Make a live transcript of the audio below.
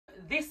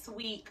this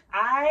week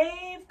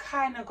I've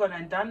kind of gone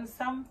and done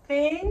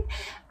something,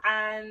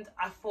 and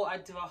I thought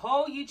I'd do a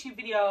whole YouTube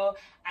video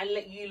and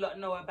let you lot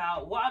know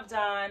about what I've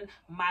done,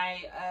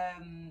 my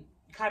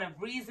kind of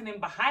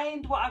reasoning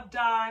behind what I've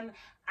done,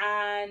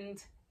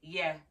 and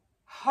yeah,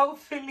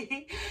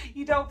 hopefully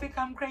you don't think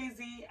I'm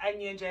crazy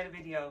and you enjoy the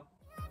video.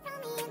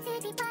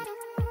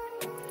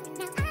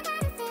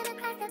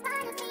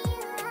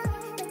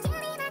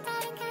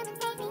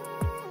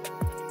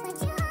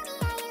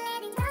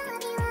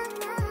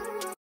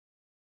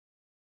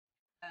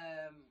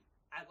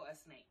 I got a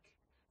snake.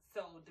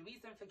 So the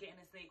reason for getting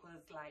a snake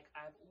was like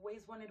I've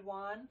always wanted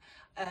one.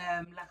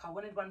 Like I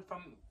wanted one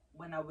from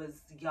when I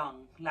was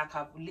young. Like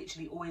I've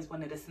literally always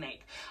wanted a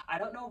snake. I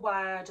don't know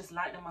why, I just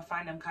like them. I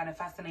find them kind of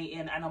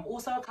fascinating, and I'm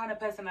also a kind of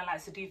person that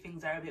likes to do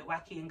things that are a bit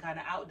wacky and kind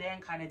of out there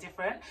and kind of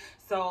different.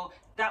 So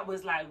that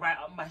was like right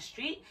up my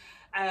street.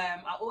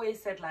 I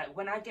always said, like,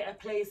 when I get a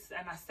place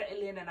and I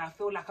settle in and I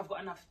feel like I've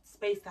got enough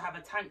space to have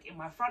a tank in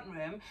my front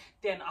room,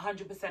 then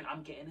 100%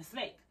 I'm getting a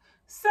snake.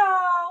 So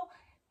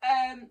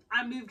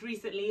I moved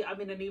recently, I'm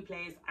in a new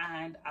place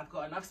and I've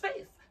got enough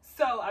space.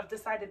 So I've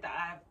decided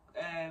that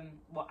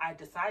I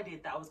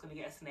decided that I was going to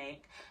get a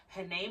snake.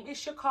 Her name is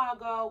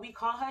Chicago. We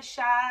call her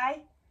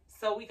Shy.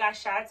 So we got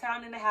Shy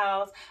Town in the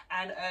house,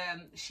 and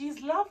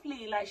she's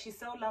lovely. Like, she's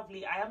so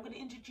lovely. I am going to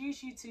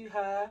introduce you to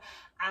her,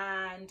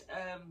 and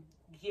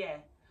yeah,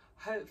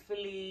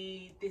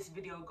 hopefully this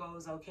video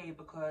goes okay,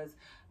 because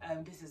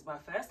this is my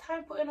first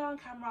time putting her on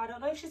camera. I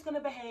don't know if she's going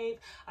to behave.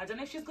 I don't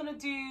know if she's going to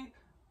do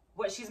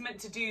what she's meant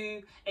to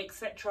do,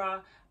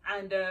 etc.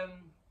 And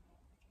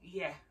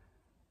yeah,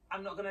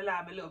 I'm not gonna lie,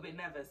 I'm a little bit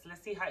nervous.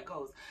 Let's see how it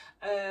goes.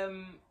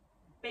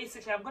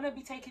 Basically, I'm gonna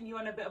be taking you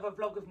on a bit of a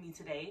vlog with me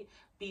today,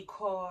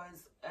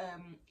 because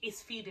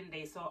it's feeding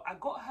day. So I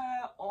got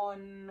her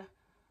on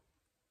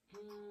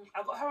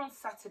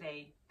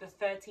Saturday the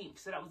 13th,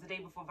 so that was the day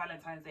before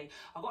Valentine's Day.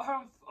 I got her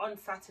on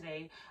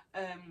Saturday.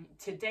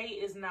 Today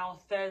is now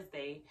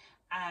Thursday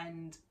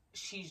and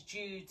she's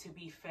due to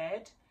be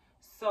fed.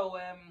 So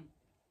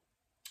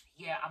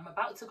yeah, I'm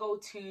about to go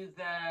to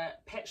the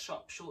pet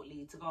shop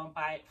shortly to go and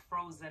buy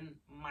frozen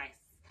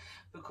mice,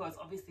 because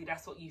obviously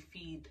that's what you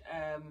feed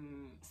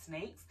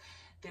snakes.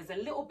 There's a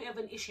little bit of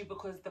an issue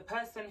because the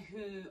person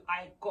who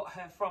I got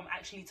her from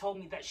actually told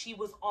me that she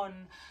was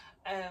on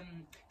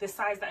the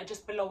size that are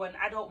just below an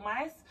adult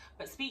mice,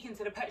 but speaking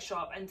to the pet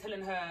shop and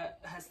telling her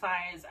her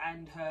size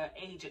and her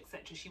age,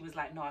 etc., she was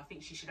like, no, I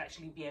think she should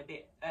actually be a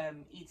bit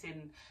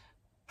eating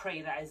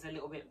prey that is a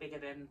little bit bigger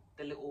than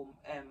the little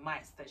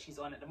mice that she's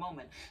on at the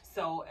moment.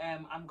 So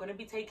I'm going to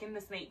be taking the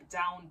snake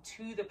down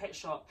to the pet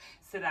shop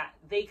so that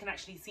they can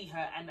actually see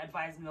her and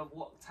advise me of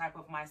what type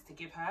of mice to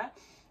give her.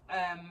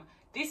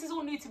 This is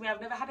all new to me. I've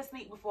never had a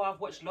snake before.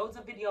 I've watched loads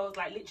of videos.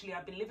 Like, literally,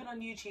 I've been living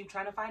on YouTube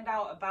trying to find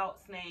out about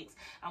snakes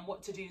and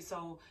what to do.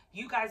 So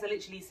you guys are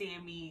literally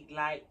seeing me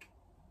like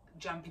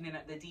jumping in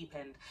at the deep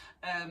end.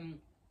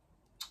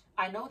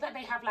 I know that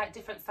they have like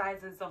different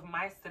sizes of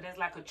mice, so there's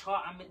like a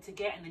chart I'm meant to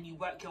get, and then you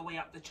work your way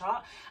up the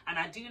chart. And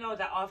I do know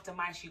that after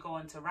mice you go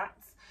on to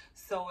rats.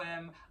 So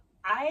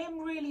I am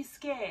really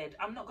scared,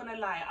 I'm not gonna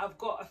lie. I've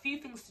got a few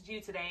things to do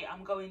today.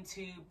 I'm going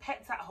to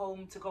Pets at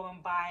Home to go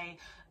and buy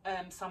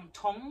some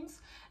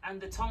tongs,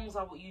 and the tongs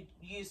are what you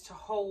use to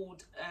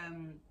hold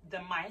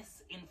the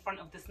mice in front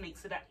of the snake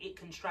so that it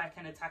can strike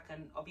and attack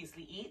and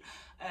obviously eat.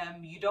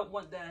 You don't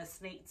want the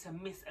snake to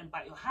miss and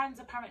bite your hands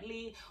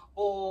apparently,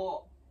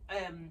 or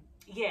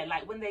yeah,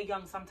 like when they're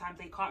young sometimes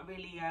they can't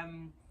really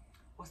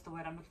what's the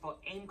word I'm looking for,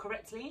 aim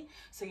correctly.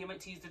 So you're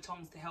meant to use the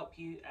tongs to help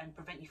you and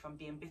prevent you from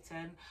being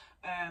bitten.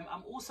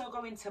 I'm also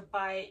going to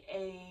buy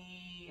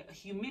a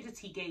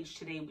humidity gauge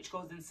today, which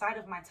goes inside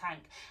of my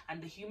tank,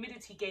 and the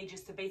humidity gauge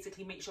is to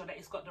basically make sure that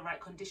it's got the right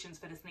conditions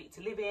for the snake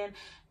to live in.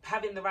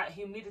 Having the right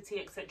humidity,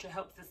 etc.,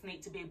 helps the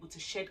snake to be able to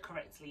shed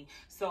correctly.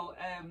 So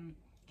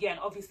yeah, and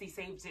obviously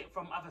saves it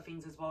from other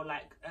things as well,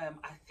 like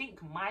I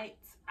think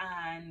mites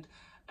and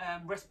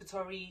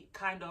respiratory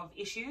kind of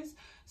issues.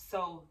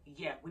 So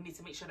yeah, we need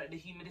to make sure that the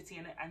humidity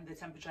and the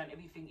temperature and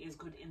everything is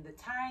good in the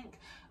tank.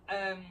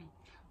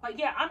 But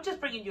yeah, I'm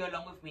just bringing you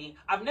along with me.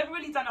 I've never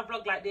really done a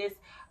vlog like this.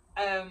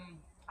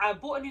 I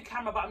bought a new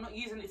camera, but I'm not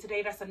using it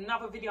today. That's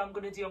another video I'm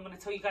going to do. I'm going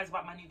to tell you guys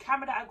about my new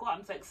camera that I got.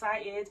 I'm so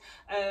excited.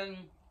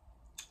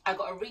 I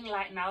got a ring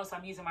light now, so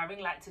I'm using my ring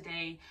light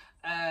today.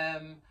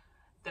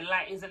 The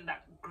light isn't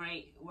that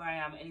great where I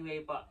am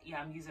anyway, but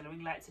yeah, I'm using a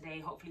ring light today.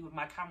 Hopefully with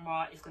my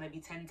camera, it's going to be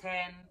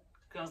 1010.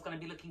 Girl's going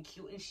to be looking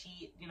cute and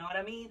shit, you know what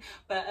I mean?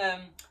 But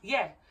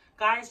yeah,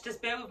 guys,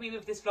 just bear with me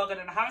with this vlog. I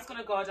don't know how it's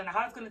going to go, I don't know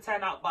how it's going to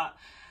turn out, but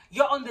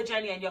you're on the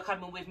journey and you're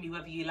coming with me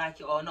whether you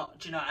like it or not.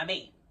 Do you know what I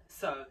mean?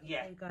 So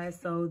yeah. Hey guys,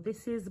 so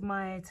this is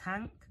my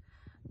tank.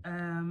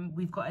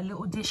 We've got a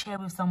little dish here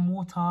with some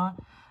water,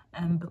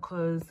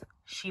 because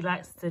she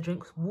likes to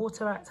drink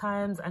water at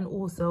times, and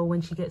also when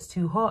she gets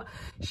too hot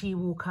she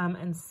will come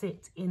and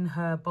sit in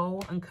her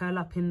bowl and curl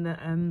up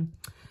in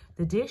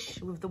the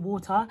dish with the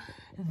water.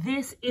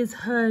 This is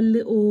her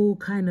little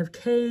kind of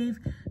cave.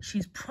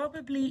 She's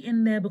probably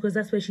in there because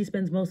that's where she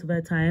spends most of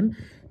her time.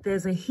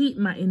 There's a heat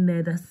mat in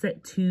there that's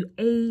set to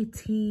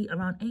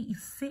around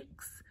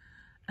 86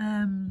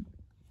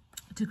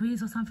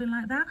 degrees or something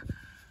like that.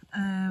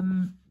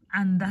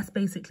 And that's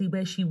basically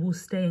where she will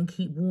stay and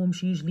keep warm.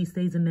 She usually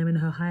stays in there in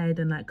her hide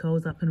and like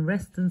curls up and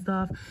rests and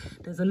stuff.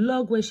 There's a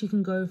log where she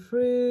can go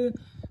through,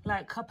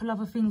 like a couple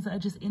other things that are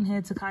just in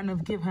here to kind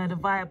of give her the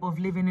vibe of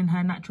living in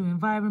her natural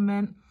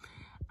environment.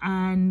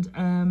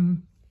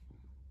 And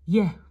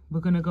yeah,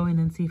 we're gonna go in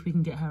and see if we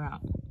can get her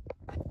out.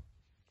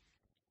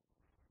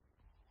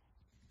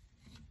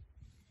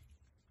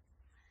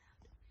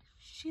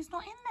 She's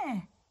not in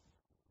there.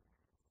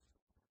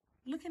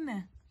 Look in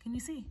there. Can you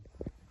see?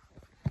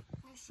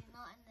 She's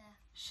not in there.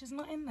 She's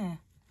not in there.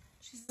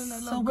 She's in the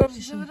log. So where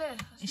is she? Over there.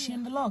 Is she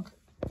in the log?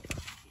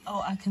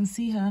 Oh, I can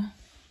see her.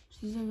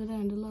 She's over there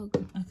in the log.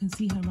 I can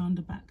see her around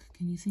the back.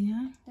 Can you see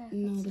her?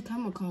 No, the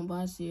camera can't, but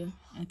I see her.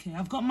 Okay,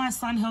 I've got my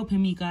son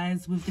helping me,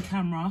 guys, with the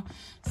camera,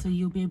 so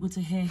you'll be able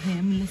to hear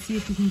him. Let's see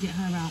if we can get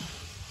her out.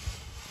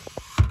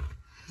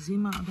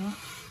 Zoom out a bit.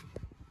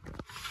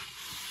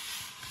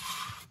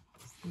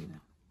 See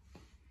that?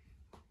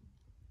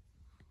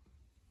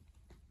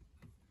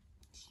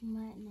 She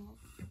might not.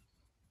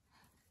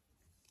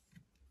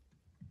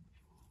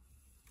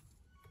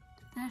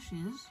 There she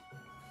is.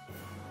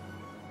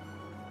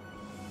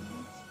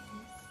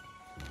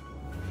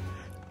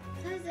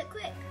 Close it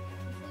quick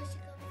before she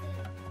comes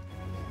in.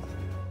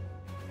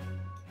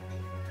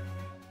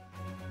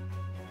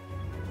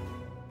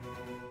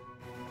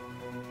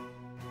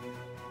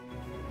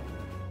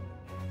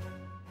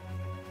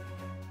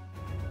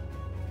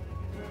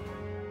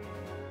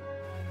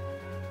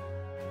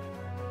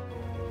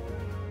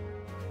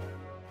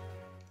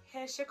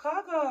 Here's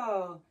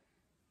Chicago.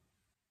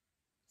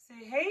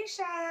 Say hey,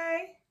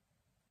 Shy.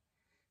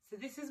 So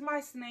this is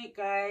my snake,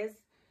 guys.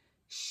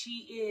 She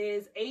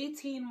is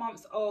 18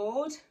 months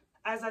old.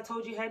 As I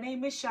told you, her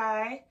name is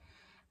Shy.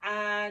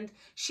 And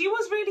she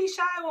was really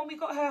shy when we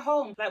got her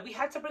home. Like, we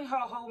had to bring her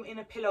home in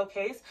a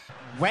pillowcase.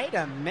 Wait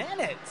a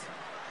minute.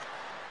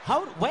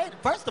 Wait,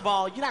 first of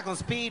all, you're not gonna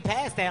speed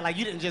past that like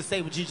you didn't just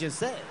say what you just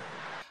said.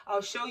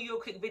 I'll show you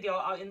a quick video,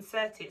 I'll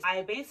insert it.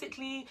 I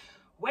basically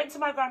went to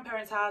my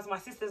grandparents' house, my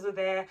sisters were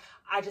there.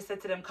 I just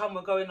said to them, come,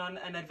 we're going on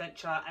an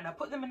adventure. And I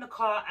put them in the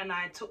car and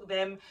I took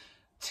them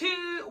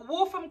to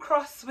Waltham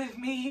Cross with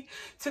me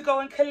to go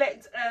and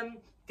collect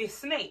this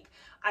snake.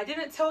 I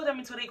didn't tell them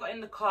until they got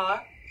in the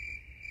car.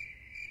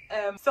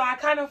 So I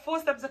kind of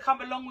forced them to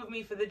come along with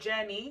me for the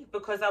journey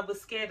because I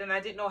was scared and I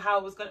didn't know how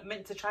I was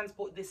meant to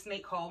transport this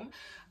snake home.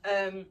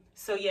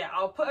 So yeah,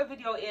 I'll put a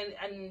video in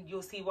and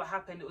you'll see what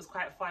happened. It was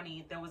quite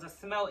funny. There was a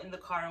smell in the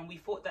car and we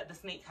thought that the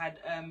snake had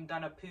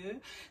done a poo.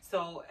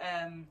 So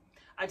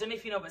I don't know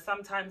if you know, but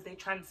sometimes they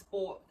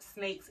transport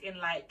snakes in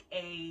like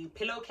a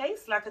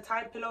pillowcase, like a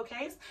tied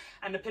pillowcase.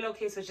 And the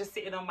pillowcase was just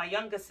sitting on my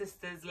younger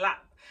sister's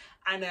lap.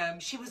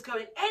 And she was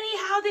going,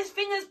 anyhow, this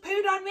thing has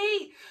pooed on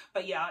me.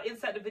 But yeah, I'll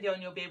insert the video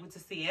and you'll be able to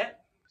see it.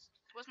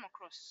 Where's my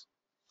cross?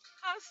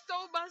 I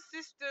stole my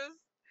sisters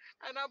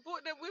and I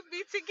brought them with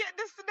me to get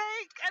the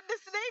snake. And the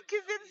snake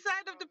is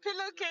inside of the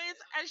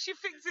pillowcase and she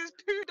thinks it's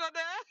pooed on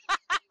her.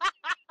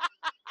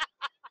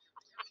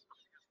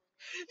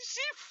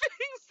 She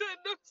thinks that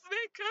the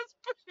snake has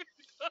pooed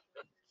on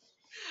her.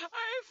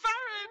 I'm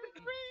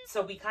Farron.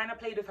 So we kind of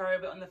played with her a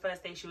bit on the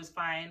first day. She was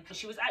fine.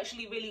 She was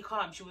actually really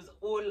calm. She was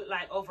all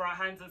like over our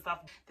hands and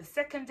stuff. The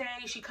second day,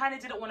 she kind of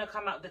didn't want to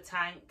come out the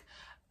tank.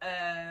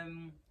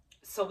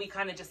 So we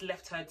kind of just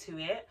left her to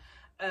it.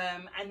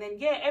 And then,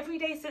 yeah, every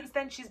day since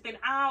then, she's been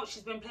out.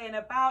 She's been playing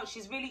about.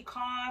 She's really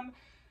calm.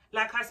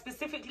 Like, I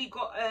specifically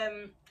got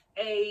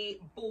a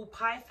ball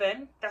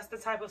python. That's the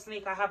type of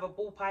snake I have, a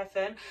ball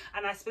python.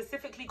 And I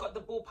specifically got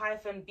the ball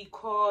python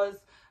because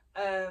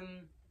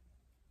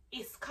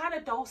it's kind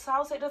of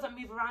docile, so it doesn't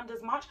move around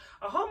as much.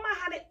 I hope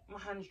my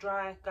hand's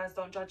dry. Guys,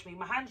 don't judge me.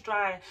 My hand's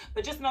dry,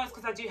 but just know it's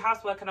because I do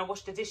housework and I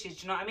wash the dishes.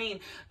 Do you know what I mean?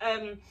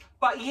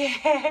 But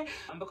yeah,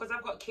 because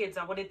I've got kids,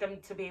 I wanted them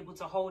to be able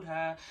to hold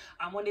her.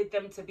 I wanted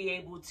them to be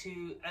able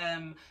to,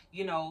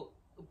 you know,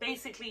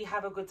 basically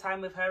have a good time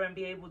with her and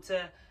be able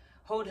to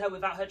hold her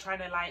without her trying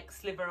to like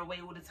slither away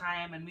all the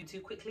time and move too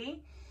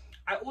quickly.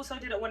 I also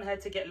didn't want her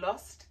to get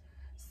lost.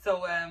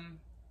 So,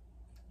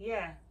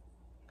 yeah.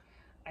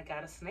 I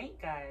got a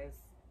snake, guys.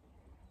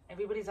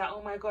 Everybody's like,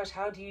 oh my gosh,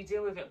 how do you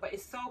deal with it? But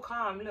it's so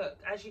calm. Look,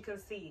 as you can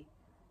see,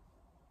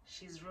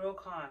 she's real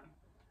calm.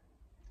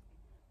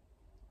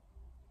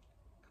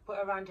 Put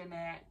her around your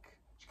neck.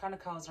 She kind of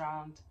curls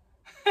around.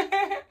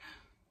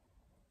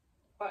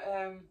 But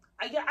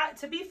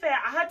to be fair,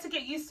 I had to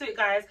get used to it,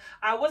 guys.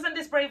 I wasn't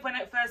this brave when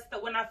I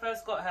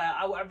first got her.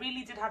 I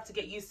really did have to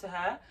get used to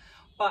her.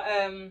 But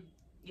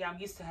yeah, I'm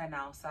used to her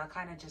now, so I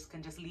kind of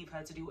can just leave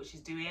her to do what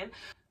she's doing.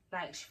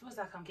 Like, she feels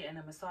like I'm getting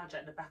a massage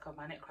at the back of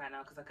my neck right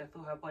now because I can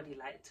feel her body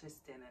like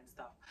twisting and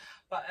stuff.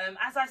 But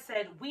as I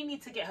said, we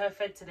need to get her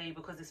fed today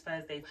because it's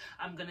Thursday.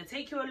 I'm going to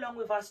take you along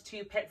with us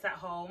to Pets at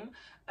Home.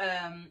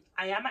 I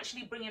am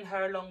actually bringing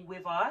her along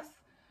with us,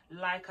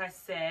 like I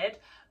said.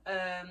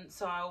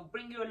 So I'll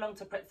bring you along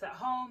to Pets at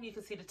Home. You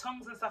can see the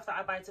tongs and stuff that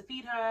I buy to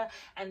feed her.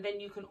 And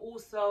then you can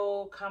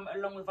also come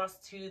along with us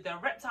to the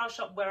reptile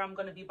shop where I'm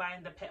going to be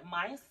buying the pet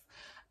mice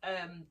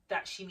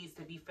that she needs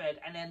to be fed.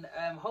 And then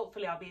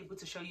hopefully I'll be able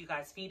to show you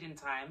guys feeding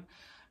time.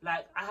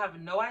 Like, I have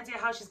no idea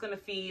how she's gonna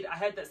feed. I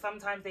heard that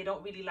sometimes they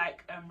don't really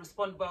like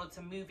respond well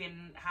to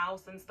moving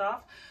house and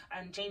stuff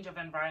and change of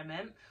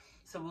environment,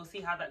 so we'll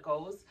see how that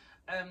goes.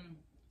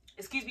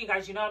 Excuse me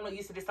guys, you know I'm not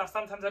used to this stuff.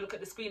 Sometimes I look at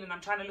the screen and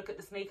I'm trying to look at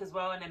the snake as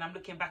well, and then I'm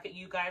looking back at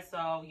you guys,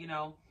 so you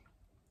know,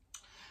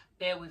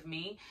 bear with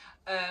me.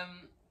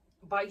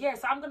 But yeah,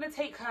 so I'm gonna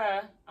take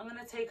her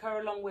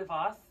along with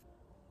us.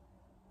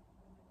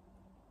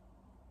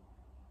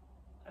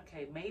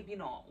 Okay, maybe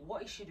not.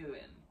 What is she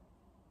doing?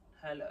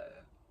 Hello.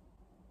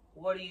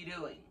 What are you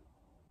doing?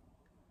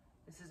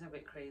 This is a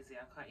bit crazy,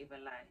 I can't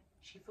even lie.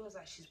 She feels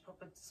like she's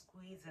proper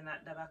squeezing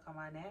at the back of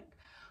my neck.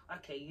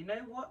 Okay, you know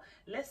what?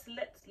 Let's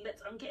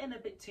I'm getting a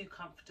bit too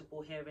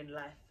comfortable here in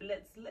life.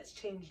 Let's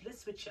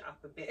switch it up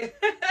a bit.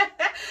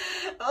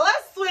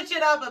 Let's switch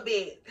it up a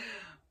bit.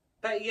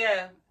 But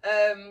yeah,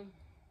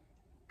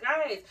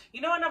 guys,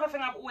 you know another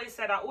thing I've always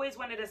said, I always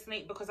wanted a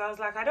snake because I was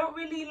like, I don't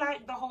really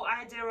like the whole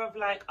idea of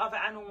like other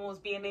animals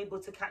being able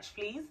to catch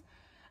fleas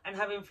and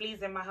having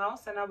fleas in my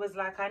house. And I was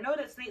like, I know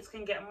that snakes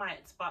can get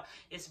mites, but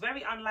it's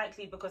very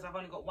unlikely because I've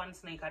only got one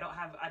snake. I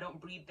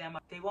don't breed them.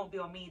 They won't be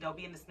on me, they'll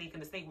be in the snake,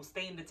 and the snake will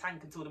stay in the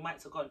tank until the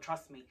mites are gone,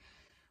 trust me.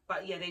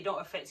 But yeah, they don't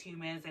affect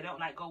humans. They don't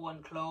like go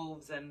on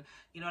clothes and,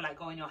 you know, like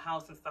go in your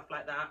house and stuff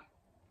like that.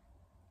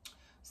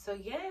 So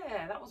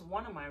yeah, that was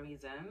one of my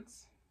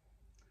reasons.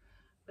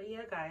 But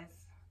yeah guys,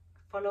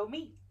 follow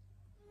me.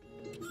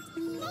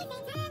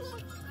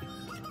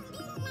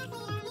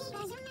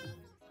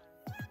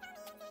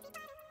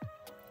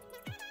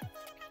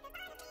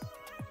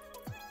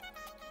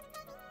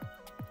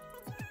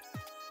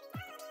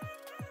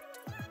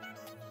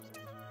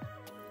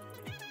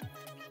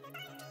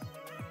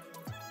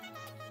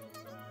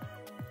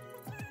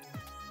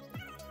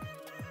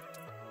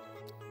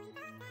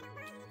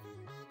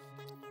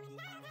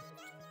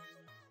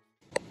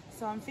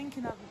 So I'm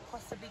thinking of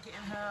possibly getting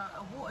her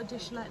a water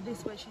dish like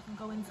this where she can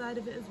go inside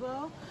of it as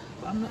well.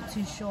 But I'm not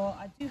too sure.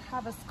 I do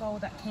have a skull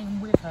that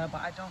came with her,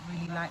 but I don't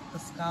really like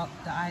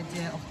the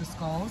idea of the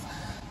skulls.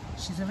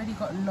 She's already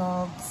got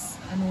logs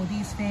and all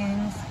these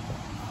things.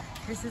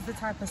 This is the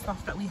type of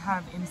stuff that we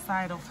have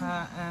inside of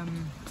her,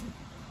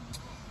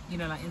 you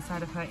know, like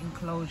inside of her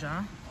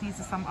enclosure.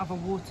 These are some other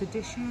water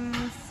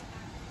dishes.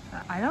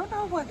 I don't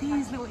know what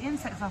these little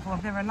insects are for.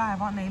 They're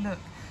alive, aren't they? Look,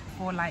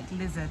 for like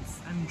lizards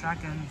and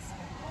dragons.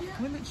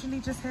 We're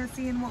literally just here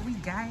seeing what we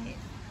get.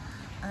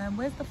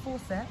 Where's the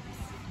forceps?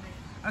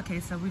 Okay,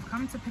 so we've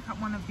come to pick up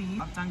one of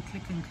these. I've done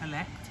click and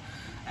collect.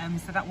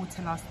 So that will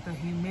tell us the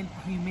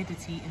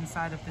humidity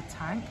inside of the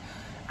tank.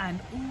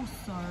 And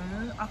also,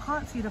 I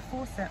can't see the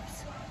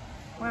forceps.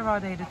 Where are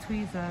they, the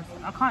tweezers?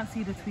 I can't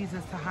see the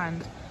tweezers to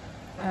hand.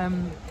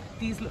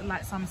 These look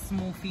like some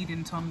small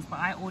feeding tongs, but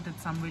I ordered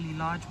some really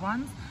large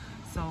ones.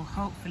 So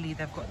hopefully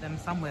they've got them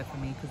somewhere for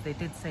me, because they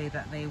did say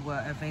that they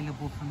were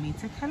available for me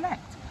to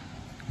collect.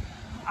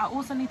 I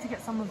also need to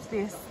get some of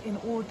this in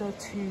order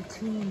to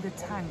clean the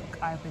tank,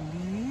 I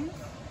believe.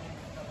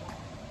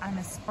 And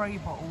a spray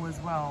bottle as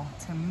well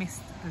to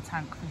mist the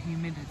tank for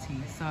humidity.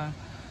 So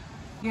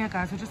yeah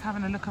guys, we're just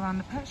having a look around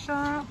the pet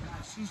shop.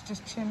 She's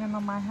just chilling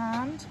on my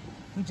hand.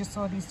 We just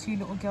saw these two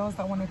little girls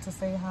that wanted to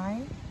say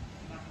hi.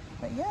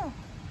 But yeah.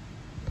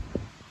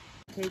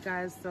 Okay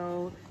guys,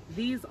 so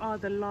these are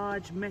the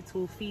large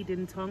metal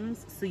feeding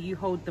tongs, so you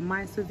hold the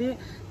mice with it.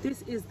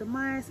 This is the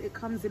mice, it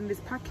comes in this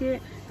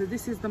packet. So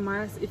this is the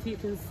mice, if you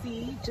can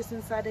see just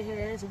inside of here,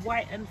 it's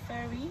white and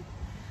furry.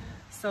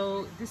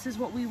 So this is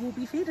what we will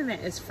be feeding it.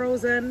 It's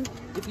frozen.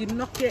 If you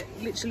knock it,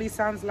 literally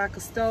sounds like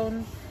a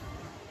stone.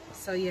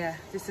 So yeah,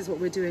 this is what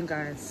we're doing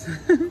guys.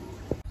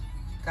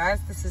 Guys,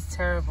 this is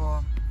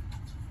terrible.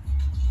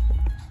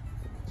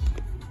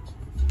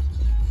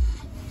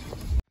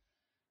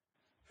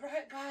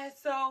 Guys,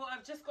 so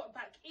I've just got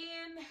back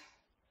in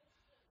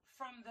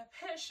from the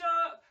pet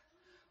shop.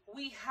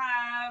 We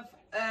have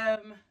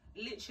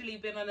literally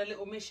been on a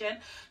little mission.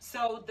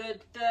 So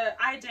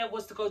the idea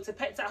was to go to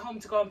Pets at Home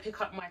to go and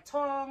pick up my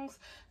tongs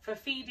for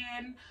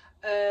feeding,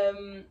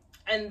 and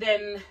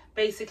then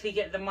basically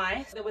get the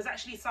mice. There was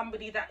actually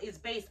somebody that is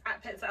based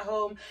at Pets at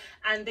Home,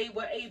 and they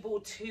were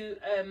able to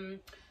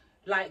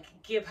like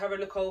give her a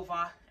look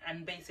over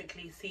and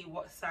basically see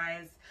what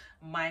size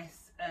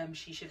mice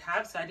she should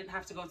have, so I didn't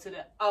have to go to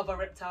the other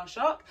reptile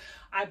shop.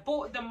 I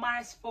bought the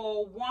mice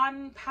for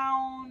 £1.30.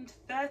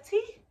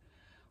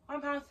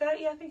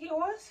 £1.30 I think it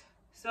was.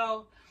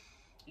 So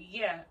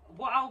yeah,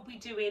 what I'll be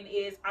doing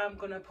is I'm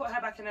gonna put her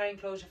back in her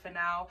enclosure for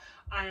now.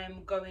 I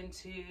am going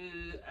to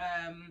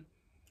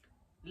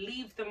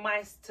leave the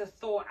mice to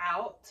thaw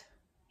out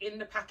in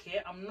the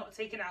packet. I'm not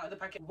taking it out of the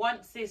packet.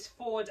 Once it's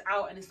thawed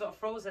out and it's not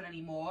frozen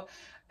anymore,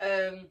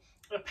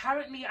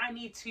 apparently I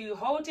need to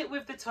hold it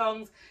with the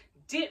tongs,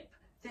 dip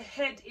the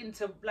head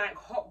into like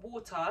hot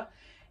water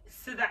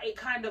so that it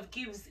kind of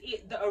gives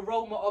it the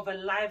aroma of a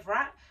live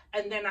rat,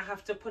 and then I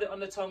have to put it on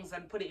the tongs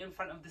and put it in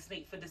front of the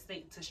snake for the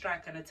snake to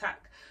strike and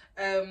attack.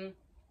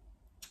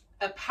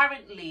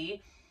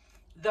 Apparently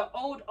the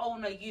old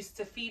owner used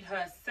to feed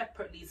her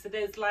separately, so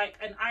there's like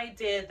an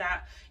idea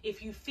that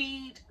if you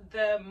feed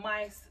the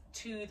mice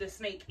to the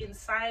snake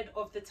inside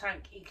of the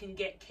tank, it can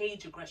get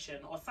cage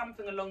aggression or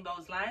something along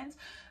those lines,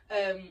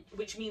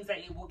 which means that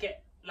it will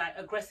get like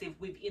aggressive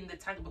within the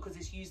tank because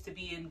it's used to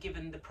being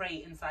given the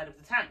prey inside of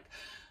the tank.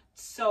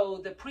 So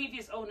the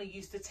previous owner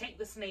used to take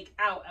the snake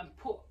out and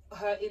put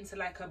her into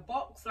like a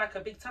box, like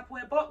a big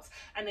Tupperware box,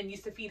 and then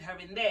used to feed her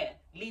in there,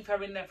 leave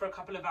her in there for a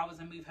couple of hours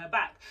and move her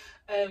back.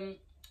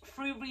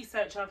 Through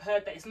research, I've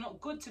heard that it's not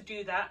good to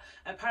do that.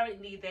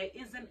 Apparently there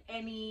isn't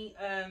any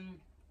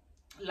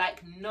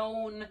like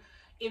known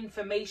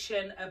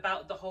information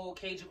about the whole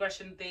cage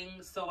aggression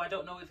thing, so I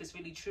don't know if it's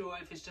really true or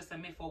if it's just a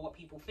myth or what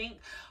people think.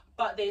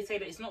 But they say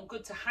that it's not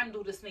good to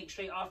handle the snake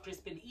straight after it's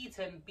been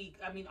eaten,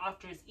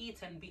 after it's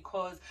eaten,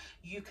 because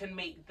you can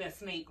make the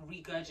snake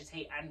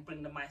regurgitate and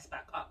bring the mice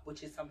back up,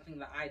 which is something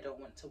that I don't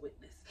want to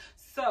witness.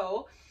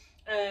 So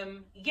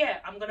yeah,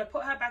 I'm gonna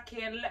put her back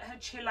in, let her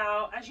chill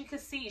out. As you can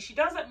see, she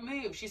doesn't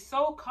move. She's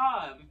so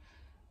calm.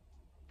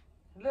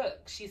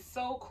 Look, she's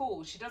so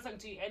cool. She doesn't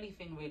do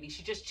anything really.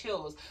 She just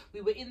chills.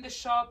 We were in the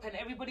shop and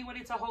everybody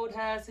wanted to hold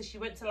her, so she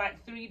went to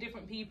like 3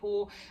 different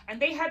people,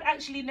 and they had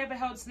actually never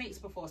held snakes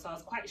before, so I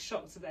was quite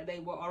shocked that they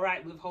were all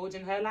right with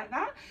holding her like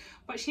that.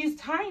 But she's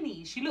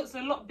tiny. She looks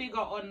a lot bigger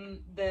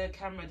on the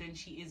camera than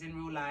she is in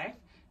real life.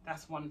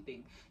 That's one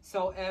thing.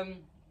 So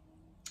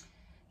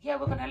yeah,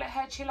 we're gonna let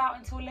her chill out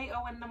until later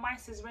when the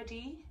mice is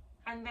ready,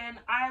 and then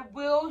I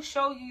will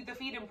show you the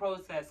feeding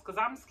process, because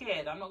I'm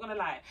scared. I'm not gonna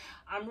lie,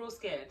 I'm real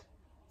scared.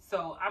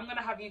 So I'm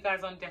gonna have you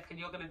guys on deck and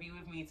you're gonna be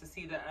with me to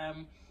see the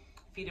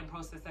feeding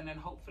process, and then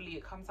hopefully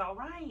it comes out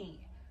right.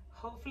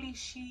 Hopefully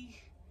she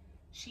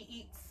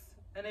eats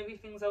and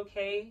everything's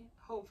okay.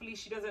 Hopefully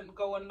she doesn't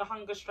go on the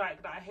hunger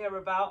strike that I hear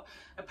about.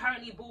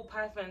 Apparently ball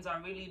pythons are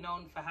really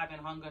known for having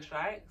hunger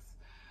strikes.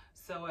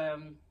 So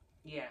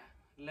yeah,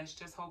 let's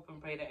just hope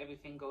and pray that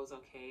everything goes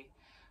okay.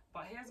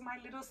 But here's my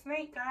little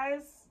snake,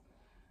 guys.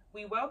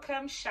 We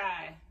welcome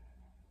Shy.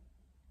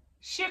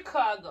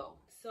 Chicago.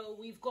 So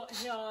we've got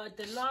here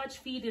the large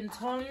feeding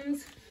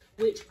tongs,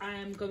 which I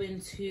am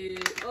going to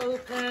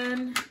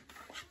open.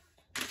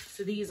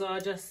 So these are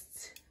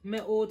just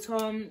metal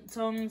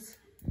tongs.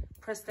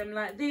 Press them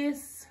like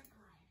this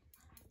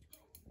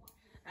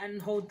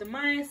and hold the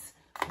mice.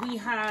 We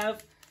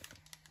have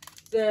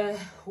the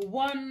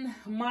 1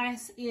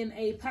 mice in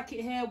a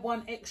packet here,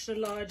 1 extra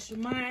large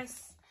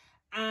mice,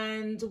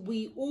 and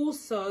we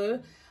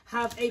also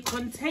have a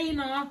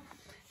container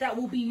that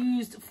will be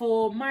used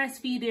for mice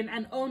feeding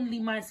and only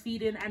mice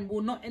feeding, and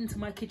will not enter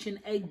my kitchen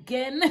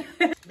again.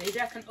 Maybe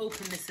I can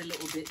open this a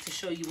little bit to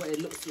show you what it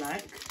looks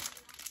like.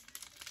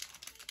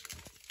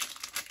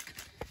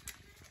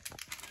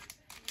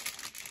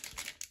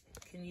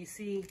 Can you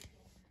see?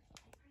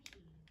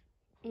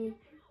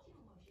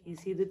 You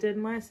see the dead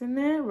mice in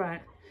there?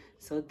 Right.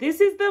 So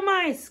this is the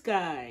mice,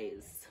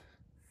 guys.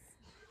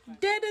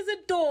 Dead as a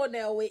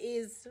doornail it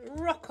is.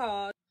 Rock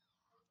hard.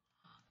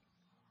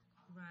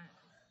 Right.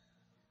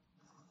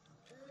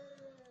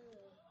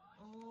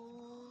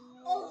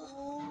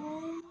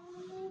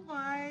 Oh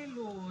my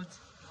Lord.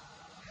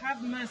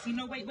 Have mercy.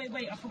 No, wait.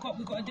 I forgot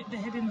we got to dip the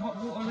head in hot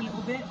water a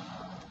little bit.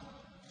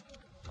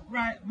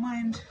 Right,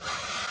 mind.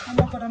 Oh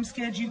my God, I'm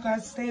scared, you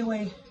guys. Stay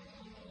away.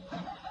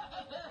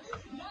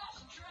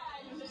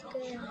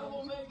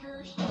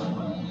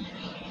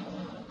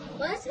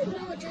 Why is it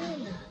not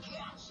doing that?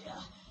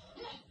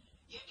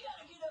 You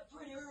gotta get up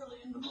pretty early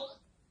in the morning.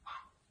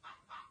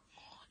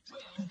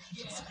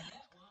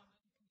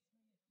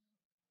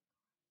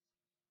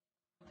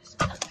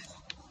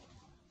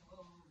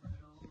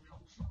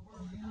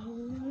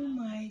 Oh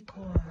my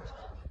God.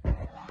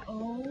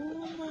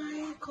 Oh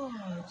my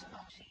God.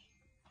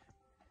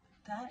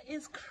 That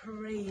is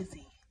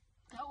crazy.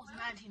 That was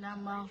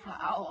 99 miles per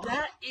hour.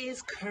 That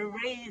is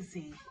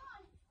crazy.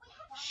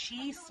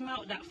 She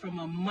smelled that from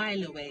a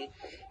mile away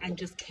and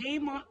just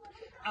came up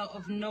out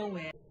of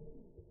nowhere.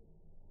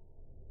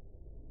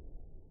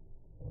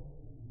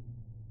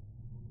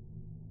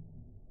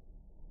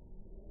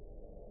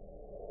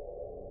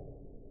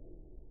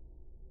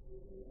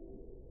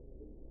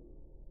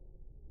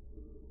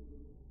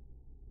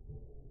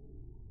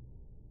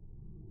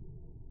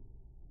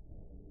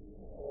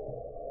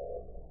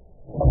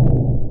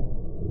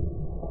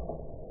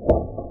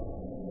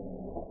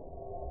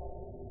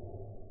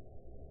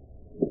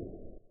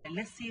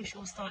 Let's see if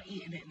she'll start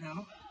eating it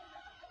now.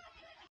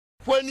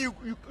 When you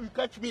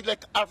catch me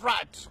like a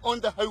rat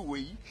on the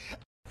highway,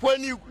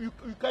 when you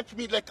catch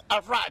me like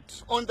a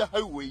rat on the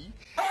highway.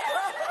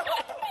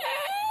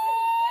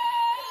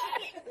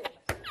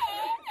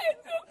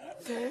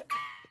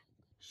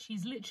 She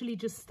She's literally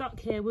just stuck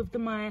here with the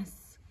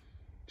mice.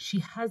 She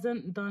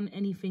hasn't done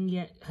anything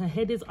yet. Her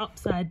head is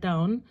upside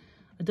down.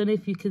 I don't know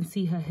if you can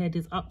see her head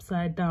is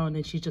upside down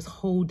and she's just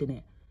holding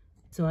it.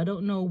 So I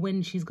don't know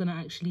when she's going to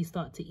actually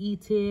start to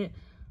eat it.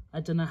 I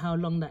don't know how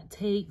long that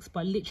takes,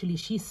 but literally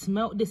she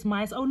smelt this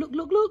mice. Oh, look,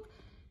 look, look.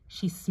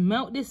 She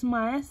smelt this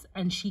mice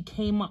and she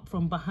came up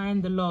from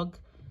behind the log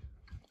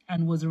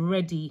and was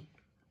ready.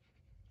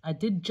 I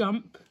did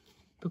jump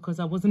because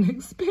I wasn't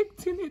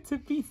expecting it to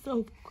be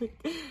so quick.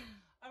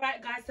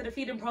 Alright guys, so the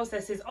feeding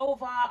process is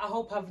over. I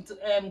hope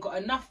I've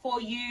got enough for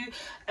you.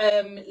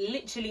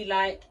 Literally,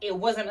 like, it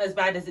wasn't as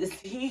bad as it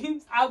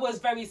seems. I was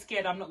very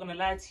scared, I'm not gonna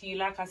lie to you.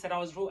 Like I said, I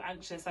was real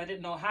anxious. I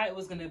didn't know how it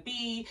was gonna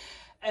be.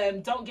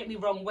 Don't get me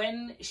wrong,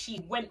 when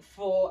she went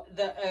for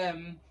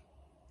the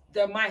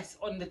mice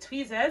on the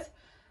tweezers,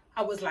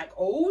 I was like,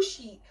 oh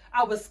shit,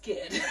 I was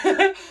scared.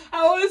 I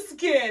was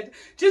scared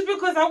just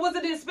because I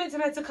wasn't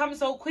expecting her to come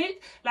so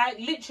quick. Like,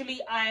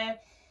 literally, I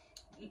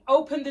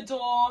opened the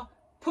door,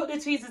 put the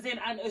tweezers in,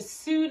 and as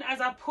soon as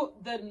I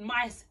put the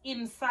mice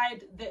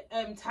inside the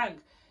tank,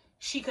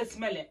 she could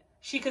smell it.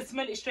 She could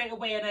smell it straight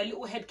away, and her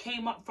little head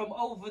came up from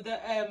over the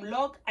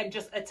log and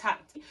just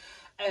attacked.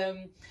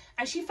 And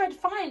she fed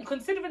fine,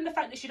 considering the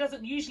fact that she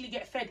doesn't usually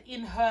get fed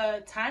in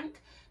her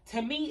tank.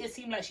 To me, it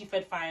seemed like she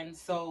fed fine.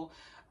 So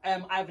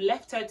I've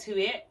left her to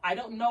it. I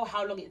don't know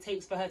how long it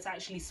takes for her to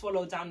actually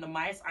swallow down the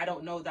mice. I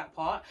don't know that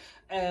part.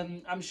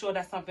 I'm sure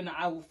that's something that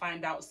I will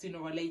find out sooner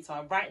or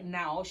later. Right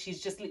now,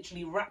 she's just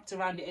literally wrapped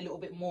around it a little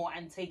bit more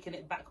and taken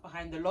it back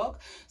behind the log.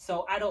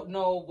 So I don't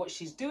know what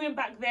she's doing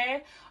back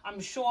there. I'm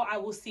sure I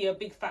will see a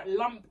big fat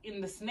lump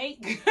in the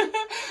snake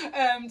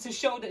to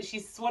show that she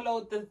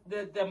swallowed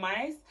the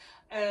mice.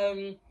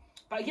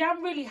 But yeah,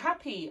 I'm really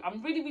happy.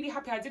 I'm really, really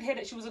happy. I did hear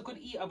that she was a good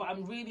eater, but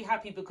I'm really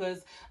happy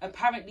because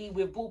apparently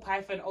with ball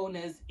python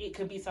owners, it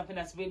can be something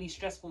that's really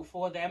stressful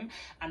for them.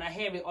 And I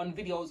hear it on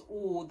videos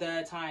all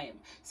the time.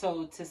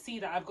 So to see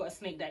that I've got a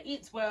snake that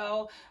eats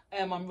well,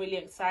 I'm really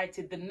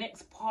excited. The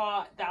next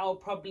part that I'll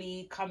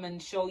probably come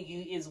and show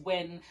you is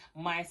when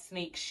my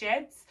snake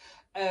sheds.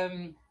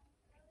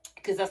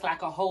 Because that's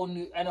like a whole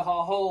new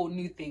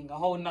thing, a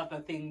whole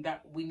nother thing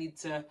that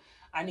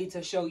I need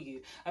to show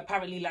you.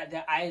 Apparently, like,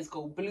 their eyes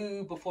go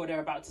blue before they're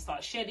about to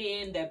start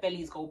shedding, their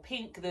bellies go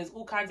pink. There's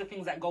all kinds of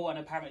things that go on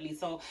apparently.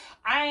 So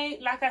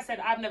like I said,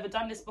 I've never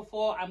done this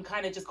before. I'm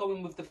kind of just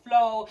going with the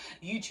flow.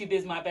 YouTube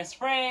is my best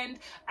friend,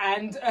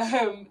 and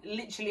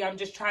literally I'm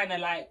just trying to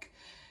like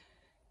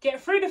get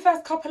through the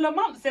first couple of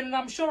months, and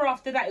I'm sure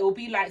after that it will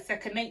be like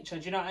second nature.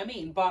 Do you know what I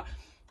mean? But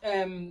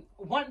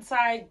once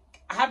I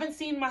haven't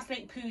seen my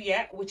snake poo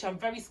yet, which I'm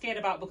very scared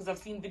about because I've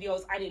seen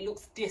videos and it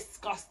looks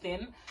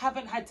disgusting.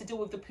 Haven't had to deal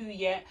with the poo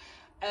yet.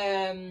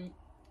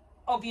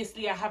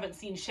 Obviously, I haven't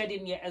seen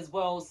shedding yet as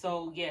well.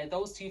 So yeah,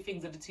 those two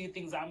things are the two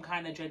things that I'm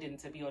kind of dreading,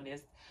 to be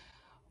honest.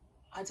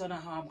 I don't know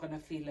how I'm gonna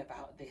feel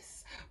about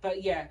this,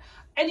 but yeah.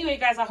 Anyway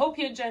guys, I hope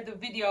you enjoyed the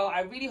video.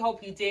 I really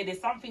hope you did. It's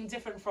something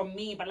different from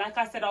me, but like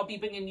I said, I'll be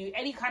bringing you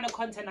any kind of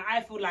content that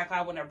I feel like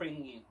I want to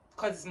bring you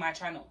because it's my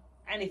channel.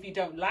 And if you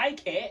don't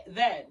like it,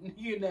 then,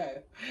 you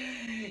know,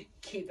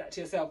 keep that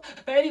to yourself.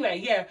 But anyway,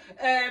 yeah,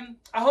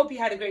 I hope you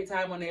had a great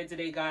time on here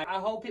today, guys. I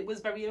hope it was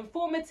very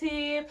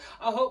informative.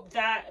 I hope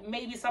that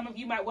maybe some of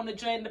you might want to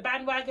join the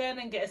bandwagon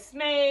and get a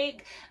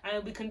snake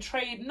and we can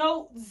trade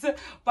notes.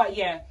 But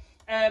yeah,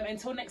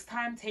 until next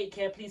time, take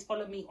care. Please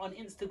follow me on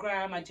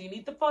Instagram. I do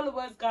need the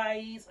followers,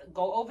 guys.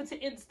 Go over to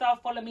Insta,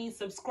 follow me,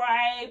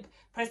 subscribe,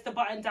 press the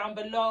button down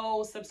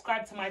below,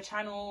 subscribe to my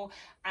channel,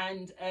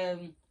 and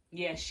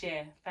yeah,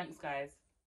 share. Thanks, guys.